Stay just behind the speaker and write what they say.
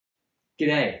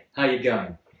G'day, how you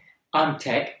going? I'm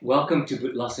Tech, welcome to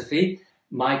Bootlosophy,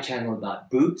 my channel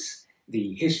about boots,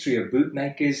 the history of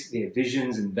bootmakers, their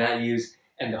visions and values,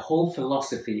 and the whole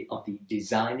philosophy of the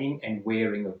designing and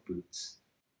wearing of boots.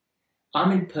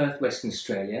 I'm in Perth, Western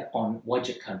Australia on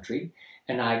Whadjuk country,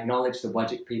 and I acknowledge the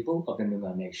Whadjuk people of the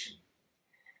Noongar Nation.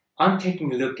 I'm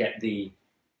taking a look at the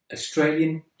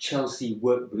Australian Chelsea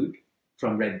Work Boot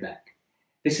from Redback.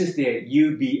 This is their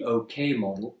UBOK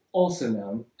model, also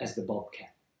known as the Bobcat.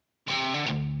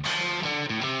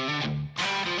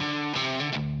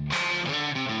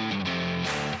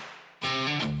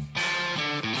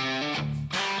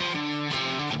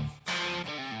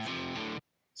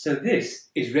 So this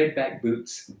is Redback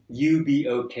Boot's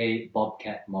UBOK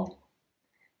Bobcat model.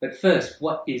 But first,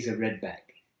 what is a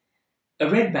redback? A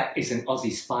redback is an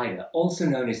Aussie spider, also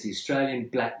known as the Australian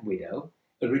black widow,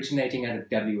 originating out of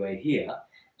WA here,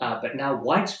 but now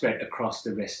widespread across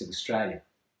the rest of Australia.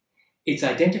 It's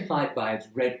identified by its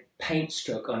red paint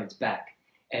stroke on its back,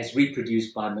 as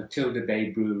reproduced by Matilda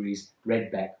Bay Brewery's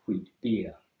Redback wheat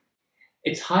beer.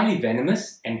 It's highly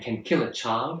venomous and can kill a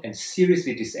child and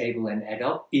seriously disable an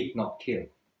adult, if not kill.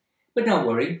 But don't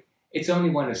worry, it's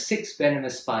only one of 6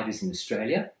 venomous spiders in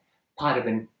Australia, part of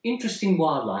an interesting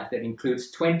wildlife that includes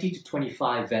 20 to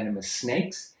 25 venomous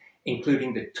snakes,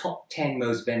 including the top 10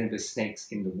 most venomous snakes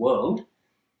in the world.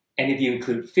 And if you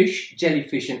include fish,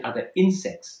 jellyfish and other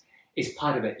insects, it's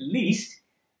part of at least,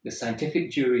 the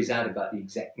scientific jury is out about the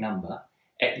exact number,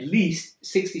 at least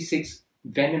 66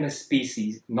 venomous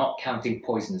species, not counting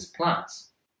poisonous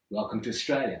plants. Welcome to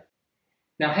Australia.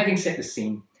 Now, having set the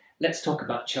scene, let's talk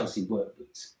about Chelsea work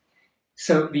boots.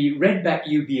 So the Redback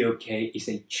UBOK is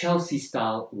a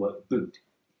Chelsea-style work boot.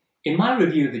 In my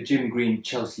review of the Jim Green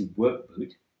Chelsea work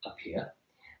boot, up here,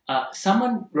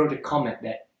 someone wrote a comment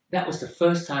that was the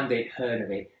first time they'd heard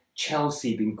of a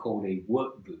Chelsea being called a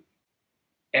work boot.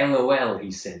 LOL,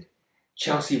 he said.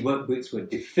 Chelsea work boots were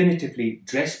definitively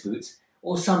dress boots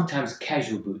or sometimes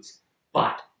casual boots,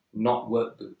 but not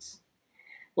work boots.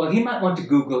 Well, he might want to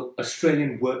Google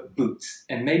Australian work boots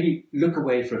and maybe look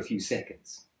away for a few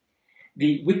seconds.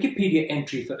 The Wikipedia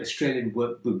entry for Australian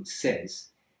work boots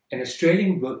says, an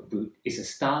Australian work boot is a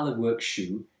style of work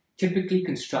shoe typically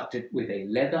constructed with a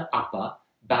leather upper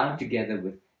bound together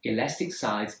with elastic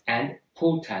sides and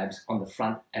pull tabs on the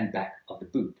front and back of the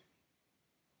boot.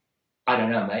 I don't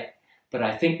know, mate, but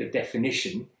I think the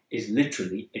definition is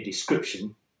literally a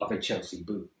description of a Chelsea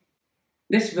boot.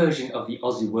 This version of the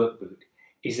Aussie work boot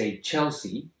is a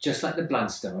Chelsea, just like the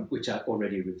Blundstone, which I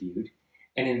already reviewed,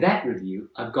 and in that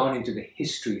review, I've gone into the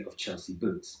history of Chelsea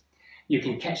boots. You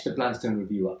can catch the Blundstone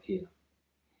review up here.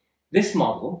 This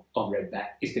model of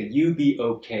Redback is the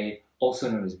UBOK,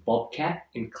 also known as Bobcat,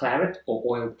 in claret or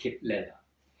oil kit leather.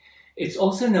 It's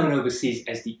also known overseas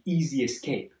as the Easy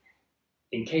Escape,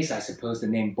 in case I suppose the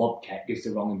name Bobcat gives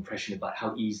the wrong impression about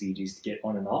how easy it is to get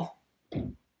on and off.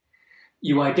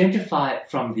 You identify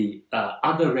it from the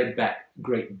other Redback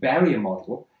Great Barrier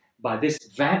model by this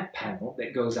vamp panel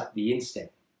that goes up the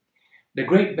instep. The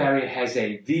Great Barrier has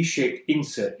a V-shaped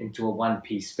insert into a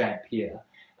one-piece vamp here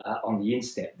on the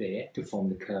instep there to form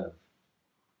the curve.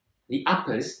 The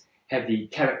uppers have the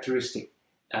characteristic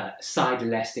side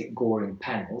elastic goring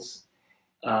panels.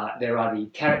 There are the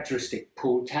characteristic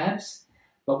pull tabs,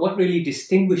 but what really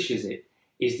distinguishes it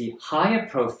is the higher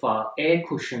profile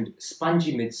air-cushioned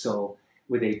spongy midsole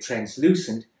with a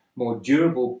translucent, more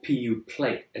durable PU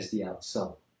plate as the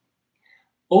outsole.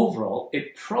 Overall,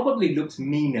 it probably looks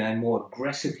meaner and more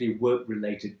aggressively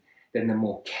work-related than the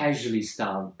more casually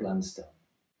styled Blundstone,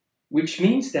 which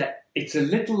means that it's a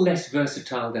little less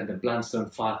versatile than the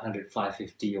Blundstone 500,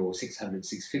 550 or 600,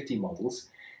 650 models,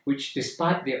 which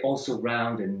despite their also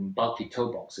round and bulky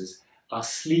toe boxes, are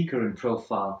sleeker in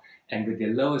profile and with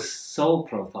their lower sole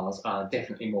profiles are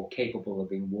definitely more capable of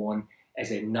being worn as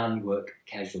a non-work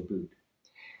casual boot.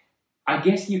 I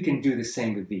guess you can do the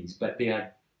same with these, but they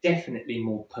are definitely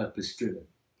more purpose-driven,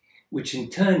 which in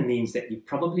turn means that you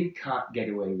probably can't get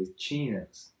away with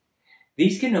chinos.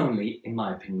 These can only, in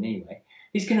my opinion anyway,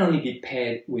 these can only be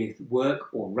paired with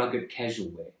work or rugged casual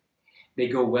wear. They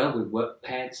go well with work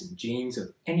pants and jeans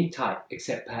of any type,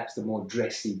 except perhaps the more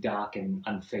dressy, dark and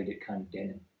unfaded kind of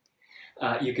denim.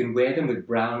 You can wear them with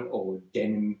brown or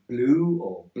denim blue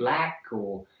or black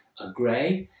or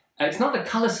grey. It's not the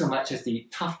colour so much as the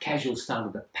tough casual style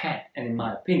of the pant, and in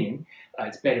my opinion,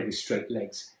 it's better with straight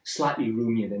legs, slightly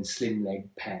roomier than slim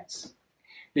leg pants.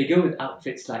 They go with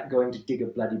outfits like going to dig a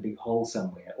bloody big hole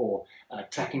somewhere, or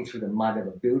tracking through the mud of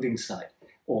a building site,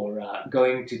 or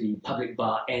going to the public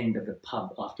bar end of the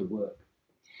pub after work.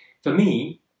 For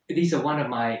me, These are one of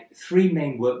my 3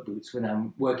 main work boots when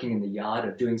I'm working in the yard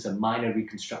or doing some minor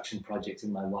reconstruction projects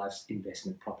in my wife's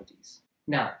investment properties.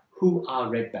 Now, who are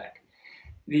Redback?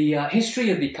 The history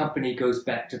of the company goes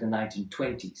back to the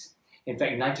 1920s. In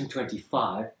fact, in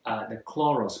 1925, the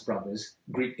Chloros brothers,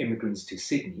 Greek immigrants to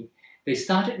Sydney, they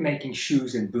started making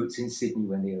shoes and boots in Sydney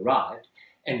when they arrived,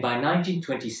 and by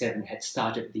 1927 had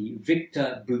started the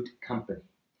Victor Boot Company.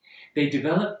 They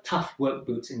developed tough work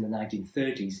boots in the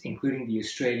 1930s, including the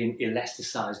Australian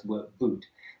elasticized work boot,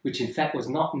 which in fact was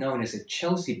not known as a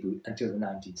Chelsea boot until the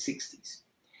 1960s.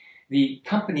 The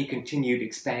company continued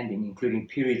expanding, including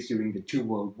periods during the 2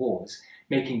 World Wars,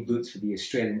 making boots for the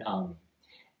Australian Army,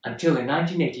 until in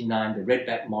 1989 the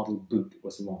Redback model boot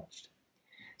was launched.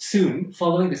 Soon,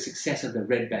 following the success of the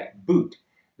Redback boot,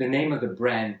 the name of the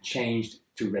brand changed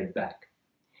to Redback.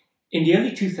 In the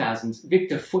early 2000s,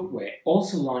 Victor Footwear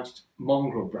also launched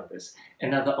Mongrel Brothers,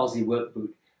 another Aussie work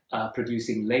boot,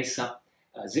 producing lace-up,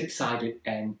 zip-sided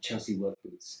and Chelsea work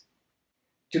boots.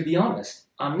 To be honest,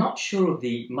 I'm not sure of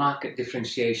the market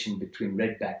differentiation between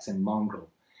Redbacks and Mongrel,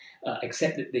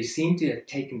 except that they seem to have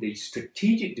taken the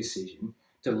strategic decision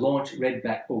to launch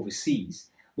Redback overseas,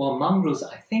 while Mongrels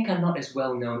I think are not as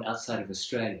well known outside of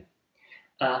Australia.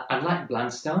 Unlike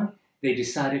Blundstone, they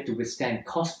decided to withstand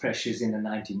cost pressures in the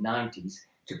 1990s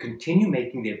to continue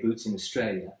making their boots in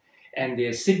Australia, and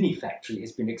their Sydney factory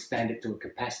has been expanded to a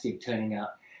capacity of turning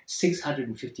out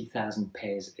 650,000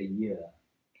 pairs a year.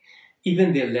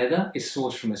 Even their leather is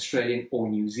sourced from Australian or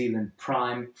New Zealand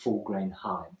prime full-grain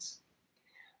hides.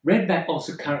 Redback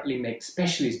also currently makes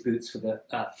specialist boots for the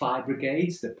fire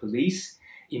brigades, the police,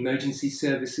 emergency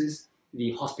services,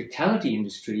 the hospitality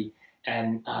industry,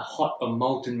 and hot or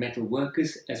molten metal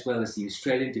workers, as well as the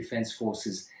Australian Defence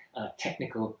Force's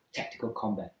tactical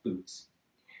combat boots.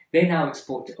 They now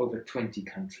export to over 20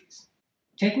 countries.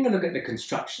 Taking a look at the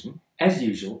construction, as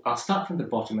usual, I'll start from the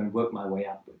bottom and work my way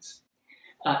upwards.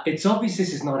 It's obvious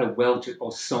this is not a welted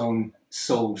or sewn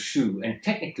sole shoe and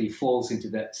technically falls into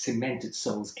the cemented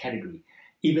soles category,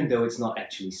 even though it's not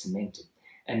actually cemented,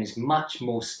 and is much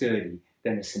more sturdy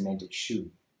than a cemented shoe.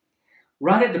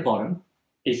 Right at the bottom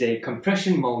is a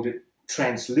compression molded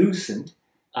translucent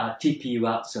TPU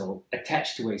outsole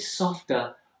attached to a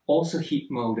softer, also heat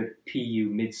molded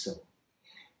PU midsole.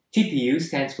 TPU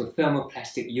stands for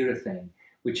thermoplastic urethane,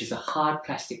 which is a hard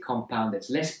plastic compound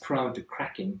that's less prone to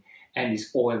cracking and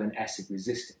is oil and acid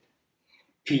resistant.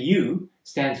 PU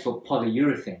stands for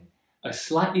polyurethane, a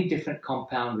slightly different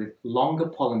compound with longer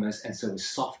polymers and so is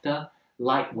softer,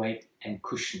 lightweight and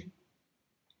cushioning.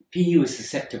 PU is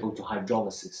susceptible to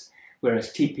hydrolysis,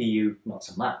 whereas TPU not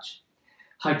so much.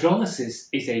 Hydrolysis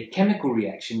is a chemical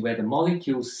reaction where the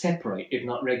molecules separate if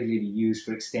not regularly used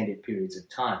for extended periods of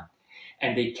time,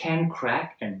 and they can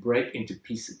crack and break into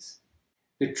pieces.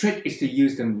 The trick is to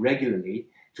use them regularly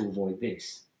to avoid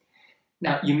this.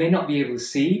 Now, you may not be able to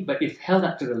see, but if held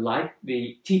up to the light,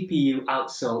 the TPU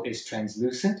outsole is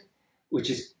translucent, which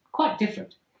is quite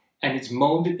different, and it's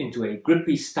molded into a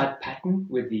grippy stud pattern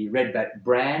with the Redback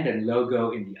brand and logo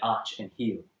in the arch and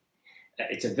heel.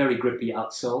 It's a very grippy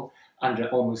outsole under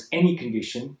almost any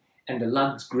condition, and the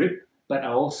lugs grip, but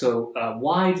are also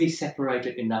widely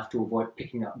separated enough to avoid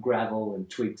picking up gravel and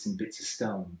twigs and bits of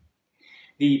stone.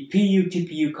 The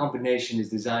PU-TPU combination is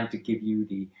designed to give you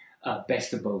the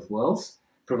best of both worlds,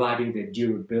 providing the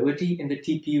durability in the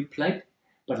TPU plate,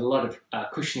 but a lot of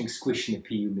cushioning squish in the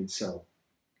PU midsole.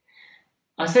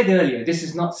 I said earlier, this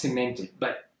is not cemented,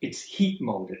 but it's heat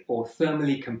molded or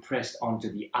thermally compressed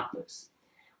onto the uppers.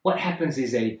 What happens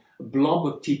is a blob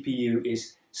of TPU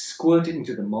is squirted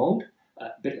into the mold, a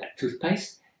bit like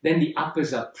toothpaste, then the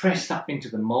uppers are pressed up into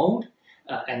the mold,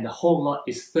 and the whole lot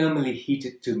is thermally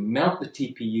heated to melt the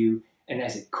TPU, and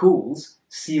as it cools,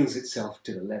 seals itself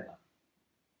to the leather.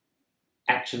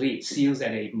 Actually, it seals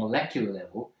at a molecular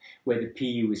level, where the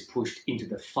PU is pushed into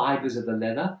the fibers of the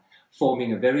leather,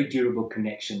 forming a very durable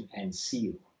connection and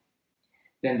seal.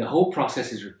 Then the whole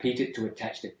process is repeated to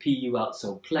attach the PU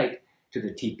outsole plate to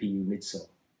the TPU midsole.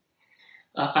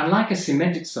 Unlike a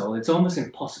cemented sole, it's almost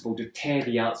impossible to tear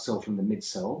the outsole from the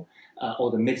midsole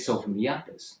or the midsole from the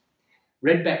uppers.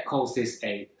 Redback calls this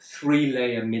a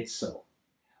 3-layer midsole.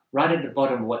 Right at the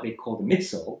bottom of what they call the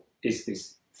midsole is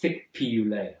this thick PU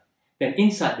layer. Then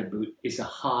inside the boot is a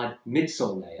hard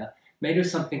midsole layer made of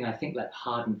something I think like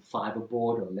hardened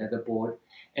fiberboard or leatherboard.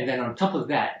 And then on top of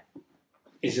that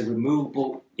is a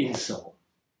removable insole.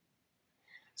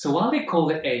 So while they call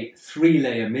it a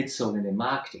 3-layer midsole in their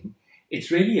marketing,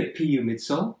 it's really a PU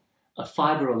midsole, a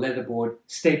fiber or leatherboard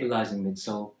stabilizing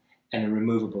midsole, and a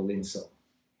removable insole.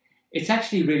 It's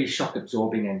actually really shock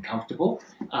absorbing and comfortable,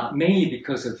 mainly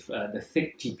because of the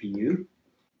thick TPU.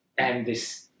 and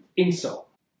this insole.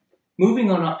 Moving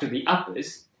on up to the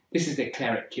uppers, this is the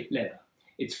claret kit leather.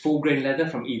 It's full grain leather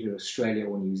from either Australia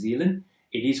or New Zealand.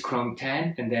 It is chrome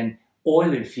tan and then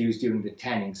oil infused during the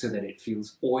tanning so that it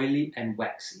feels oily and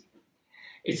waxy.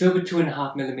 It's over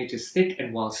 2.5 millimeters thick,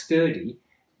 and while sturdy,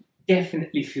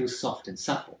 definitely feels soft and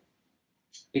supple.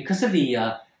 Because of the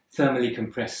thermally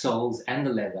compressed soles and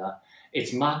the leather,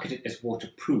 it's marketed as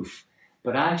waterproof,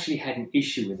 but I actually had an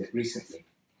issue with it recently.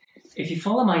 If you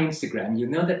follow my Instagram,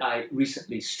 you'll know that I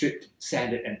recently stripped,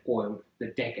 sanded and oiled the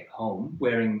deck at home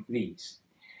wearing these.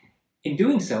 In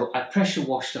doing so, I pressure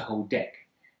washed the whole deck.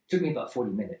 It took me about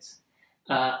 40 minutes.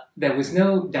 There was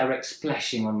no direct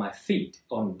splashing on my feet,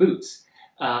 on boots,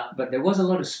 but there was a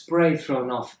lot of spray thrown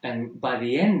off, and by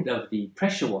the end of the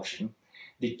pressure washing,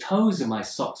 the toes of my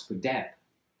socks were damp.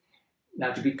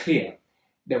 Now, to be clear,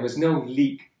 there was no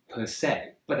leak per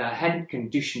se, but I hadn't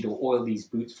conditioned or oiled these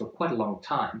boots for quite a long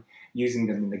time, using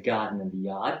them in the garden and the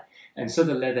yard, and so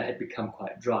the leather had become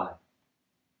quite dry.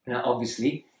 Now,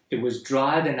 obviously, it was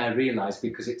drier than I realized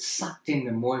because it sucked in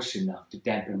the moisture enough to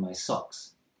dampen my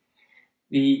socks.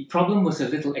 The problem was a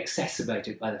little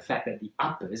exacerbated by the fact that the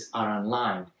uppers are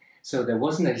unlined, so there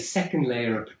wasn't a second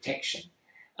layer of protection.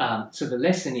 So the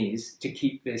lesson is to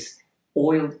keep this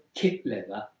oiled kit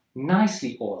leather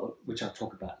nicely oiled, which I'll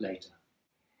talk about later.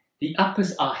 The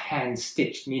uppers are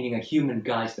hand-stitched, meaning a human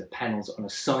guides the panels on a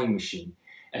sewing machine,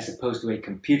 as opposed to a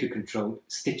computer-controlled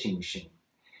stitching machine.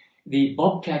 The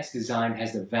Bobcat's design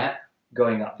has the vamp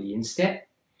going up the instep,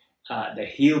 the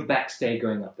heel backstay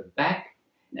going up the back,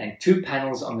 and 2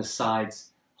 panels on the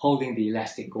sides holding the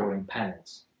elastic goring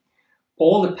panels.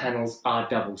 All the panels are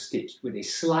double-stitched with a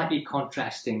slightly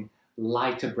contrasting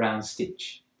lighter brown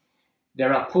stitch.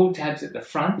 There are pull tabs at the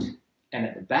front and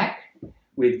at the back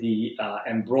with the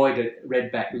embroidered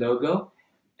Redback logo,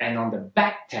 and on the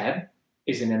back tab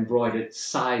is an embroidered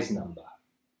size number.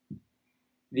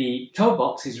 The toe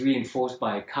box is reinforced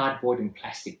by a cardboard and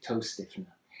plastic toe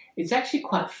stiffener. It's actually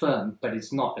quite firm, but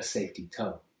it's not a safety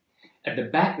toe. At the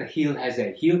back, the heel has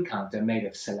a heel counter made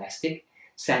of celastic,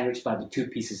 sandwiched by the 2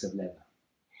 pieces of leather.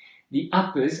 The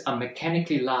uppers are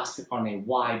mechanically lasted on a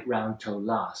wide round toe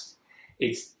last.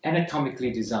 It's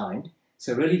anatomically designed,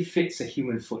 so really fits a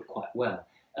human foot quite well,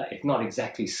 if not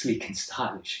exactly sleek and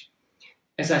stylish.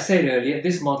 As I said earlier,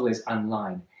 this model is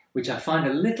unlined, which I find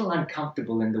a little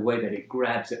uncomfortable in the way that it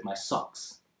grabs at my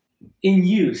socks. In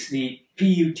use, the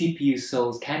PU-TPU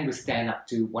soles can withstand up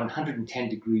to 110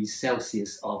 degrees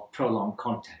Celsius of prolonged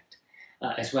contact,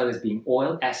 as well as being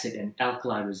oil, acid and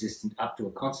alkali resistant up to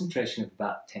a concentration of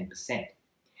about 10%.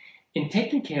 In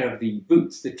taking care of the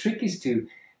boots, the trick is to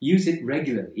use it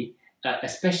regularly,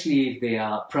 especially if they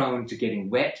are prone to getting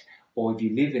wet or if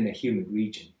you live in a humid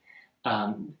region.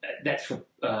 That's for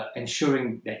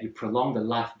ensuring that you prolong the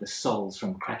life of the soles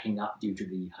from cracking up due to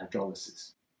the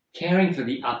hydrolysis. Caring for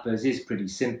the uppers is pretty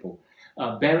simple,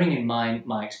 bearing in mind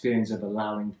my experience of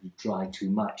allowing them to dry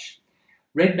too much.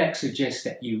 Redback suggests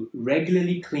that you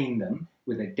regularly clean them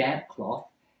with a damp cloth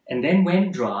and then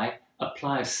when dry,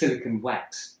 apply a silicone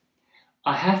wax.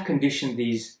 I have conditioned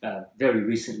these very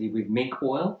recently with mink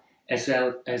oil as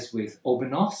well as with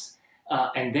Obenos,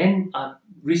 and then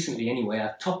recently anyway,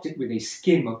 I've topped it with a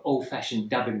skim of old-fashioned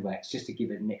dubbin wax just to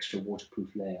give it an extra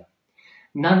waterproof layer.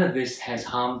 None of this has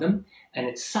harmed them, and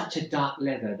it's such a dark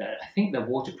leather that I think the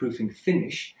waterproofing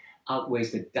finish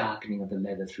outweighs the darkening of the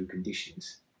leather through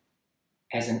conditions.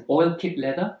 As an oil kit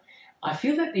leather, I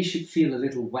feel that they should feel a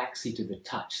little waxy to the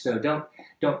touch, so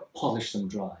don't polish them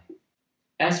dry.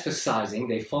 As for sizing,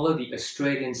 they follow the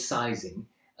Australian sizing,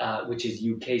 which is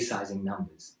UK sizing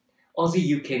numbers.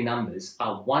 Aussie UK numbers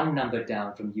are 1 number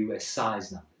down from US size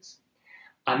numbers.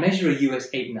 I measure a US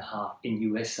 8.5 in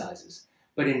US sizes,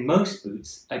 but in most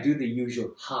boots, I do the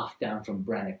usual half down from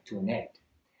Brannock to an 8.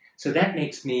 So that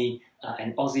makes me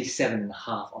an Aussie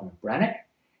 7.5 on a Brannock,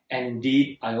 and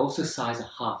indeed, I also size a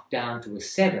half down to a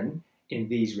 7 in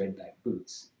these Redback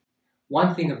boots.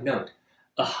 One thing of note,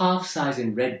 a half size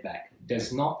in Redback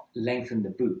does not lengthen the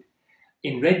boot.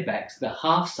 In Redbacks, the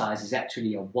half size is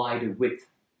actually a wider width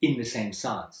in the same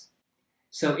size.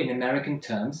 So in American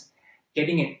terms,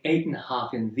 getting an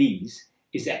 8.5 in these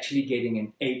is actually getting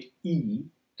an 8E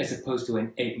as opposed to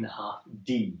an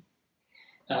 8.5D.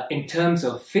 In terms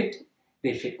of fit,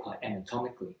 they fit quite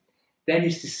anatomically. That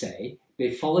is to say,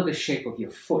 they follow the shape of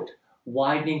your foot,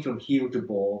 widening from heel to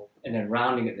ball and then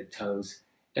rounding at the toes,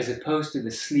 as opposed to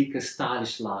the sleeker,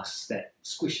 stylish lasts that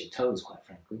squish your toes, quite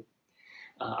frankly.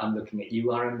 I'm looking at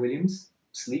you, R.M. Williams,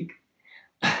 sleek.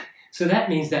 So that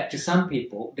means that to some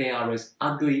people, they are as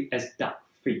ugly as duck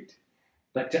feet.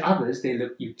 But to others, they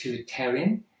look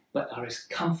utilitarian, but are as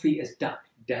comfy as duck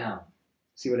down.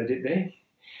 See what I did there?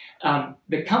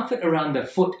 The comfort around the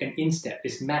foot and instep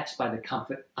is matched by the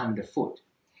comfort underfoot.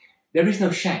 There is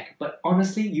no shank, but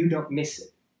honestly, you don't miss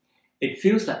it. It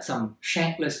feels like some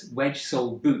shankless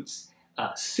wedge-sole boots,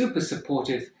 super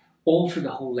supportive all through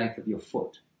the whole length of your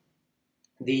foot.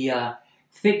 The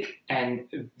thick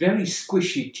and very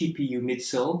squishy TPU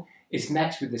midsole is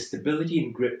matched with the stability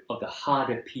and grip of the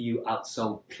harder PU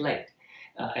outsole plate,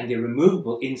 and the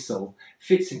removable insole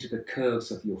fits into the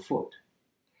curves of your foot.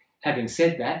 Having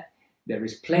said that, there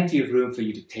is plenty of room for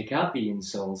you to take out the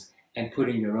insoles and put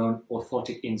in your own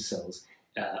orthotic insoles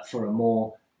for a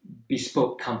more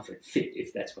bespoke comfort fit,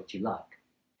 if that's what you like.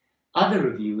 Other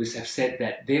reviewers have said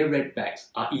that their Redbacks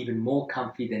are even more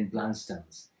comfy than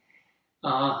Blundstones.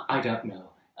 I don't know.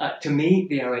 To me,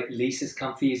 they are at least as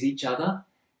comfy as each other,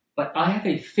 but I have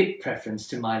a fit preference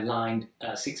to my lined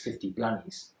 650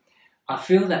 Blunnies. I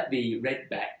feel that the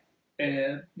Redback,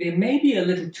 they may be a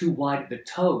little too wide at the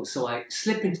toes, so I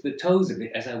slip into the toes a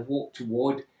bit as I walk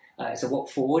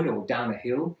forward or down a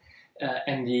hill,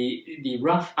 and the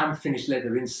rough, unfinished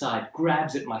leather inside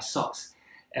grabs at my socks,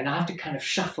 and I have to kind of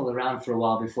shuffle around for a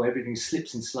while before everything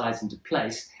slips and slides into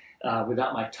place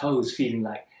without my toes feeling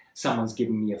like someone's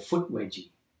giving me a foot wedgie.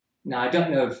 Now, I don't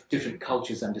know if different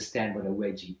cultures understand what a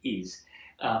wedgie is,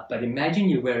 but imagine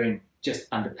you're wearing just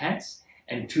underpants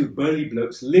and two burly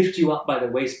blokes lift you up by the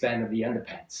waistband of the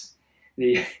underpants.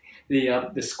 The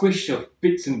squish of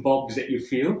bits and bobs that you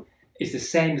feel is the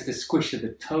same as the squish of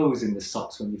the toes in the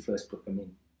socks when you first put them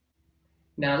in.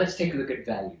 Now, let's take a look at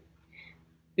value.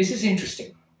 This is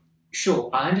interesting. Sure,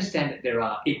 I understand that there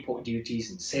are import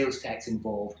duties and sales tax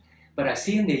involved, but I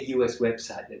see on their US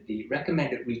website that the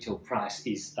recommended retail price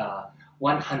is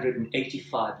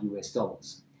 $185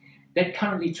 US. That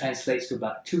currently translates to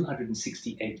about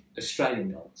 268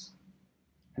 Australian dollars.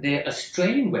 Their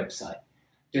Australian website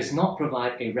does not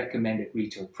provide a recommended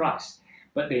retail price,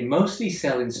 but they mostly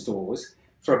sell in stores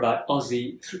for about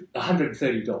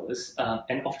 $130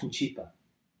 and often cheaper.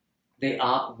 They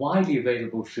are widely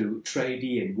available through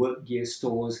tradie and work gear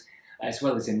stores, as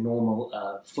well as in normal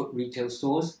foot retail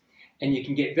stores, and you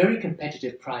can get very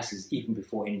competitive prices even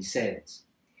before any sales.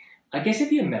 I guess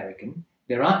if you're American,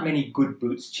 there aren't many good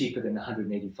boots cheaper than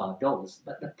 $185,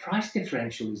 but the price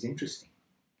differential is interesting.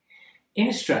 In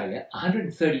Australia,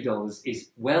 $130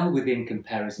 is well within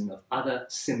comparison of other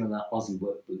similar Aussie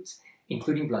work boots,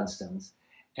 including Blundstones,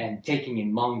 and taking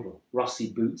in Mongrel,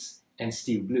 Rossi boots, and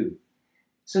Steel Blue.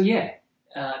 So yeah,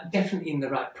 definitely in the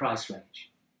right price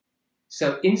range.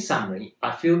 So in summary,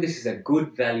 I feel this is a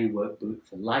good value work boot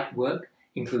for light work,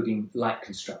 including light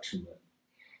construction work.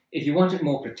 If you wanted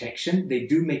more protection, they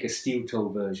do make a steel toe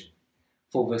version.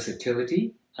 For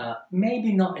versatility,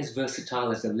 maybe not as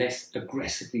versatile as the less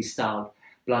aggressively styled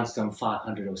Blundstone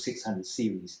 500 or 600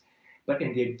 series, but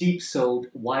in their deep-soled,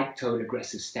 wide-toed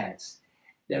aggressive stance,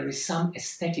 there is some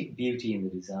aesthetic beauty in the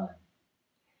design.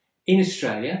 In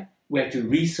Australia, where to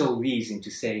resole these into,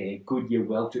 say, a Goodyear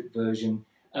welted version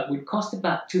would cost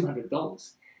about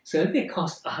 $200. So if they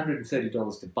cost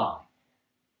 $130 to buy,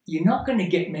 you're not going to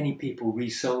get many people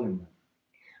resoling them.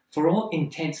 For all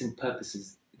intents and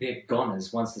purposes, they're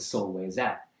goners once the sole wears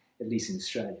out, at least in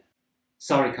Australia.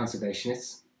 Sorry,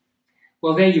 conservationists.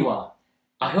 Well, there you are.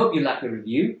 I hope you like the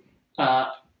review.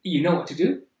 You know what to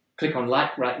do. Click on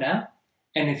like right now.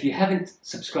 And if you haven't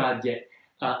subscribed yet,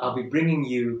 I'll be bringing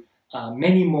you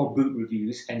many more boot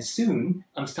reviews, and soon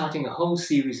I'm starting a whole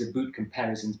series of boot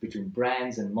comparisons between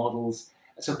brands and models,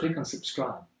 so click on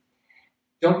subscribe.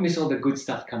 Don't miss all the good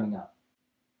stuff coming up.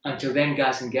 Until then,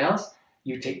 guys and gals,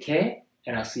 you take care,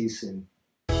 and I'll see you soon.